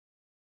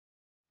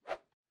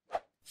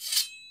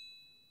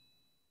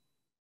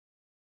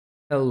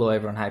Hello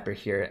everyone, Hyper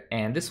here,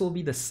 and this will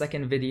be the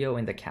second video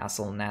in the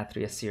Castle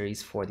Nathria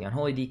series for the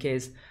Unholy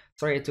DKs.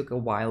 Sorry it took a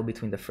while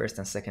between the first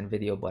and second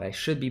video, but I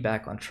should be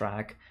back on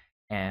track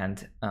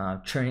and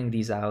churning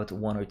these out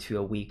one or two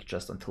a week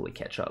just until we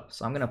catch up.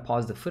 So I'm going to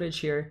pause the footage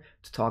here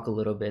to talk a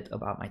little bit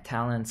about my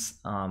talents,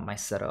 my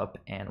setup,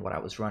 and what I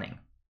was running.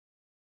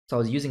 So I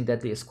was using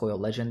Deadliest Coil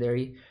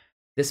Legendary.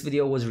 This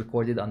video was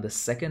recorded on the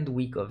second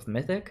week of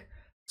Mythic,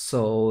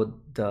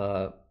 so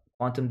the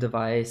quantum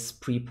device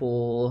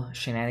pre-pull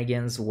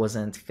shenanigans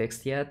wasn't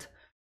fixed yet,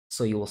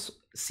 so you will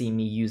see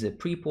me use it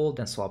pre-pull,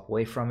 then swap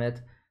away from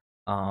it.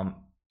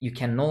 You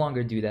can no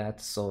longer do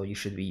that, so you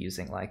should be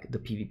using like the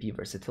PvP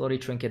versatility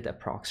trinket that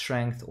procs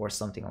strength or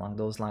something along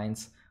those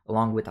lines,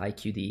 along with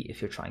IQD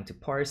if you're trying to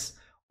parse,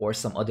 or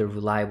some other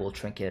reliable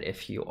trinket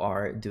if you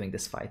are doing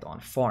this fight on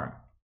farm.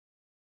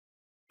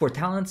 For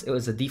talents, it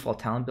was a default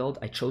talent build.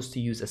 I chose to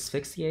use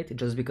Asphyxiate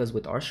just because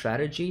with our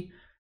strategy,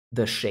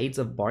 the shades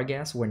of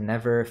Barghast were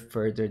never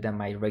further than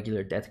my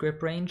regular death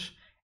grip range,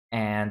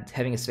 and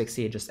having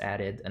Asphyxiate just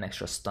added an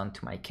extra stun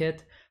to my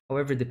kit.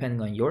 However,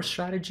 depending on your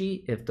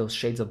strategy, if those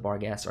shades of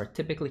Barghast are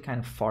typically kind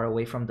of far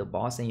away from the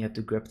boss and you have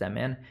to grip them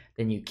in,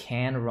 then you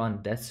can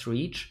run Death's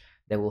Reach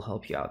that will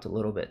help you out a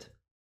little bit.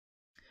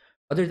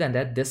 Other than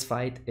that, this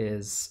fight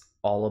is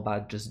all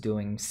about just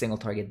doing single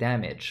target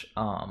damage.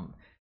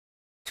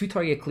 Two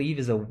target cleave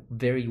is a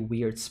very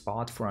weird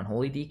spot for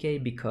Unholy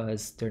DK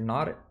because they're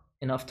not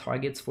enough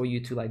targets for you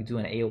to like do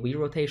an AoE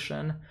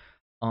rotation.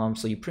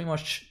 So you pretty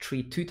much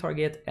treat two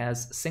target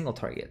as single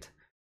target.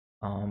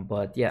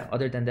 But yeah,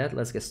 other than that,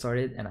 let's get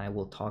started and I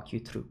will talk you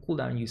through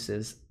cooldown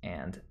uses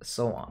and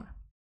so on.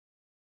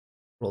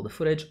 Roll the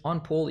footage. On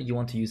pull, you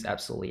want to use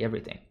absolutely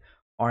everything.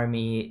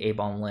 Army,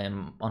 A-Bomb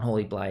Limb,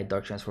 Unholy Blight,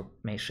 Dark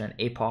Transformation,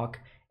 APOC,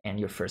 and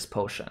your first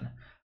potion.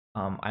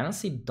 I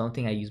honestly don't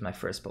think I use my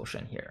first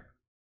potion here.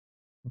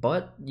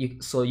 But you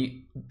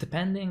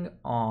depending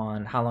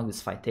on how long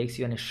this fight takes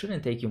you, and it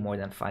shouldn't take you more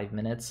than 5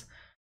 minutes,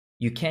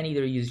 you can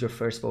either use your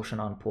first potion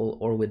on pull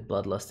or with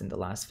Bloodlust in the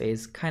last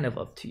phase, kind of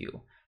up to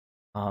you.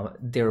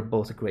 They're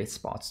both great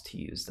spots to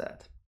use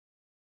that.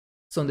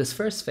 So in this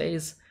first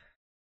phase,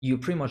 you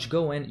pretty much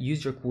go in,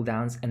 use your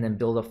cooldowns, and then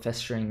build up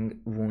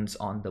Festering Wounds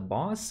on the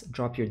boss,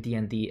 drop your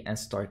D&D, and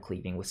start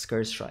cleaving with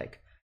Scourge Strike.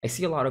 I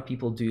see a lot of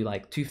people do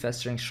like 2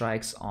 Festering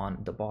Strikes on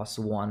the boss,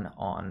 1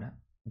 on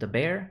the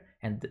bear,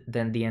 and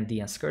then D&D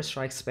and Scourge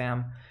Strike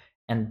spam.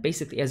 And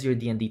basically as your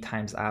D&D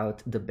times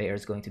out, the bear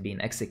is going to be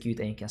in execute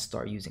and you can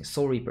start using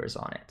Soul Reapers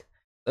on it.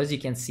 So as you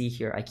can see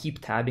here, I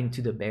keep tabbing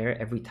to the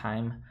bear every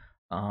time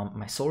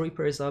my Soul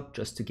Reaper is up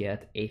just to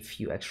get a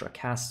few extra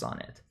casts on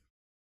it.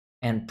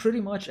 And pretty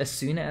much as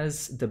soon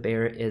as the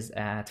bear is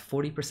at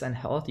 40%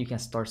 health, you can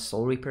start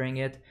Soul Reapering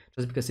it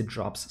just because it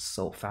drops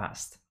so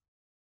fast.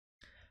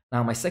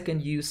 Now, my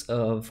second use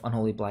of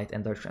Unholy Blight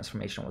and Dark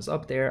Transformation was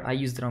up there. I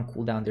used it on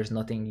cooldown. There's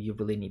nothing you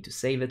really need to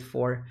save it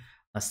for.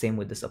 Same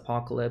with this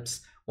Apocalypse.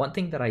 One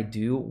thing that I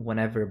do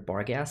whenever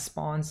Barghast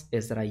spawns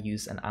is that I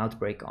use an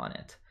Outbreak on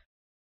it.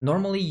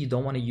 Normally, you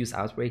don't want to use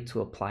Outbreak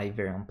to apply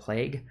Variant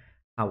Plague.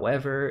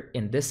 However,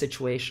 in this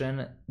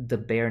situation, the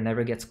bear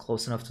never gets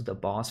close enough to the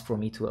boss for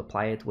me to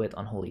apply it with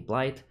Unholy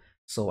Blight,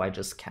 so I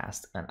just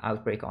cast an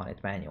Outbreak on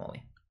it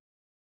manually.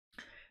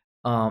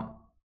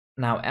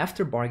 Now,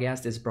 after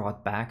Barghast is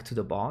brought back to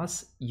the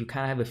boss, you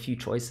kind of have a few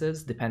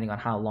choices depending on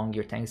how long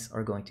your tanks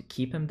are going to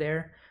keep him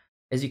there.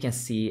 As you can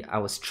see, I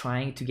was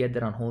trying to get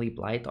that Unholy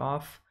Blight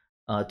off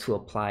to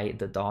apply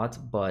the dot,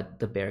 but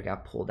the bear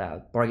got pulled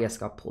out. Barghast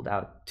got pulled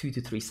out 2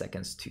 to 3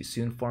 seconds too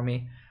soon for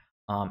me.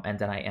 And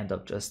then I end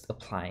up just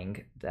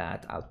applying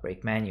that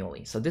Outbreak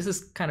manually. So this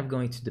is kind of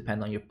going to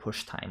depend on your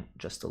push time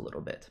just a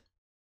little bit.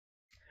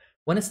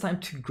 When it's time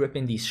to grip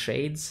in these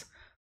shades,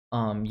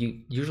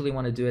 you usually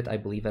want to do it, I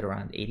believe, at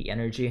around 80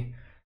 energy.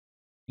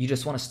 You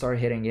just want to start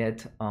hitting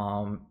it.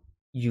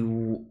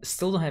 You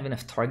still don't have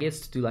enough targets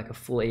to do like a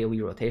full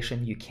AoE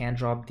rotation. You can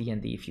drop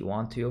D&D if you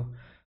want to.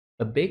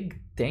 A big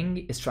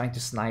thing is trying to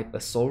snipe a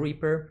Soul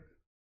Reaper.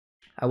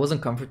 I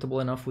wasn't comfortable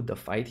enough with the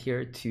fight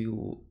here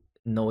to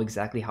know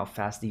exactly how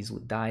fast these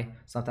would die.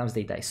 Sometimes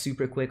they die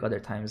super quick, other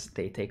times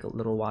they take a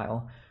little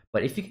while.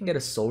 But if you can get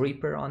a Soul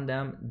Reaper on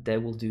them,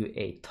 that will do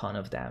a ton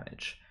of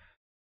damage.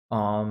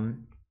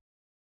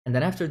 And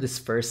then after this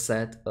first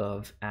set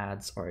of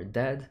ads are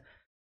dead,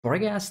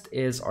 Barghast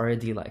is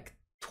already like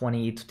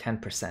 20 to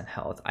 10%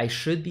 health. I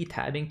should be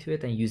tabbing to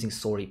it and using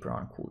Soul Reaper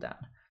on cooldown.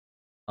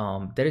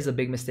 That is a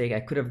big mistake. I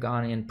could have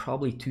gone in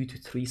probably 2 to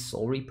 3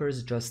 Soul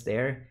Reapers just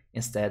there.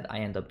 Instead, I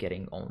end up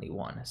getting only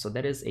 1. So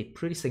that is a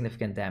pretty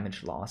significant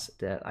damage loss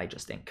that I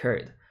just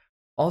incurred.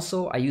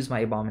 Also, I used my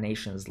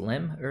Abomination's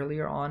Limb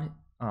earlier on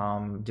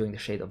during the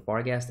Shade of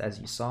Barghast, as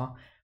you saw.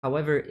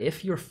 However,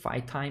 if your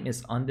fight time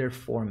is under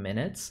 4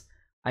 minutes,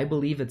 I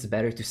believe it's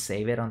better to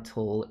save it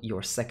until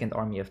your second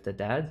Army of the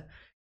Dead.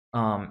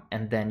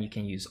 And then you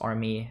can use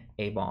Army,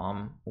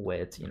 A-Bomb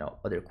with,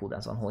 other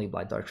cooldowns on Holy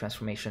Blight, Dark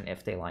Transformation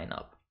if they line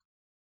up.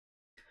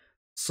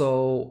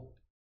 So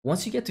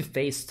once you get to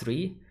phase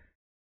 3,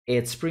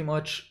 it's pretty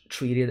much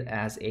treated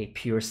as a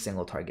pure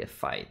single target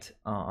fight.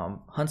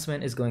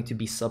 Huntsman is going to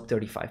be sub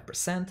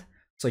 35%,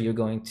 so you're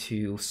going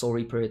to Soul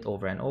Reaper it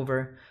over and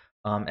over,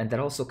 and that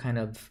also kind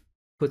of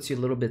puts you a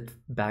little bit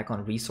back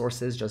on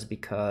resources just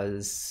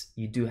because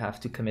you do have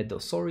to commit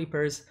those Soul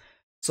Reapers.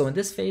 So in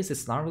this phase,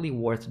 it's not really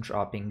worth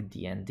dropping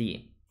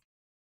D&D.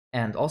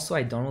 And also,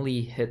 I don't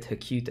really hit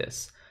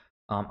Hecutus.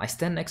 I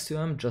stand next to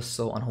him just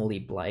so Unholy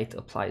Blight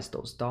applies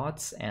those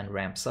dots and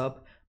ramps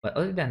up, but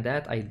other than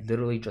that, I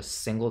literally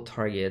just single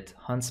target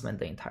Huntsman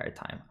the entire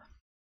time.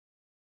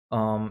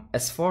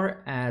 As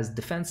far as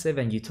defensive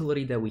and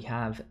utility that we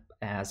have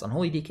as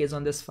Unholy DKs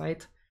on this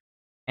fight,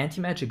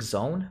 Anti-Magic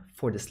Zone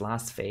for this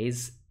last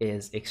phase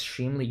is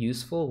extremely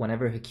useful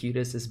whenever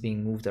Hecutus is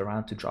being moved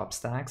around to drop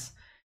stacks.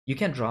 You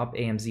can drop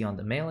AMZ on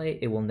the melee,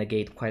 it will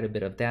negate quite a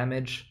bit of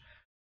damage.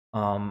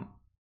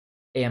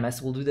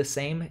 AMS will do the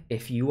same.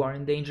 If you are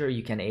in danger,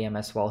 you can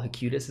AMS while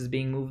Hecutus is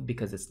being moved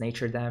because it's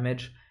nature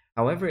damage.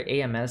 However,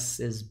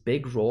 AMS's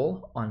big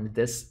role on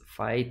this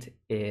fight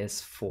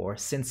is for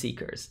Sin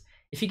Seekers.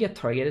 If you get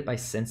targeted by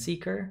Sin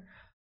Seeker,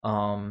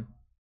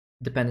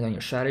 depending on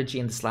your strategy,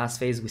 in this last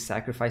phase we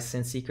sacrifice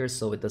Sin Seekers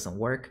so it doesn't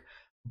work.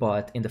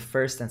 But in the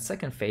first and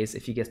second phase,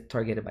 if you get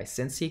targeted by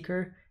Sin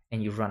Seeker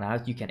and you run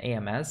out, you can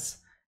AMS.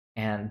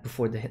 And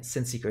before the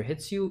Sin Seeker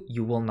hits you,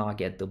 you will not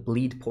get the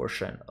bleed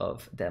portion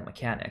of that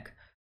mechanic.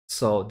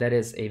 So that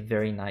is a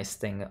very nice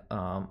thing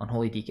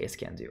Unholy DKs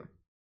can do.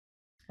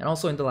 And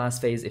also in the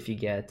last phase, if you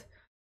get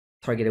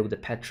targeted with the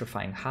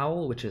Petrifying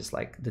Howl, which is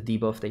like the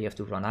debuff that you have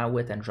to run out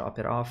with and drop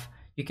it off,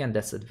 you can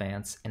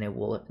disadvance and it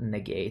will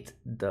negate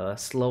the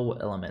slow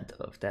element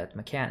of that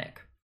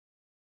mechanic.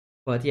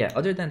 But yeah,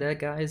 other than that,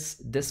 guys,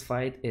 this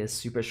fight is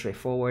super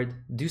straightforward.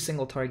 Do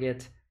single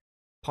target,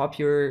 pop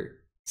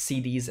your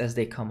CDs as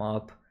they come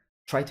up,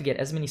 try to get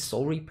as many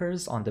Soul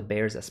Reapers on the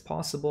bears as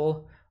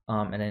possible,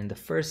 and then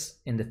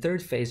in the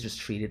third phase, just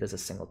treat it as a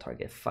single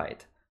target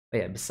fight. But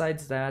yeah,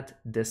 besides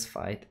that, this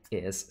fight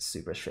is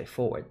super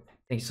straightforward.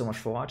 Thank you so much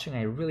for watching.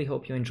 I really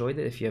hope you enjoyed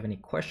it. If you have any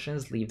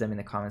questions, leave them in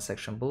the comment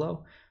section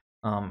below.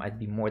 I'd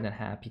be more than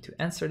happy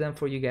to answer them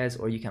for you guys,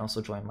 or you can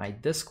also join my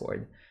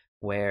Discord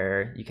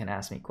where you can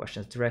ask me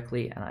questions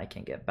directly and I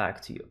can get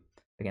back to you.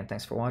 Again,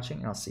 thanks for watching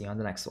and I'll see you on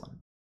the next one.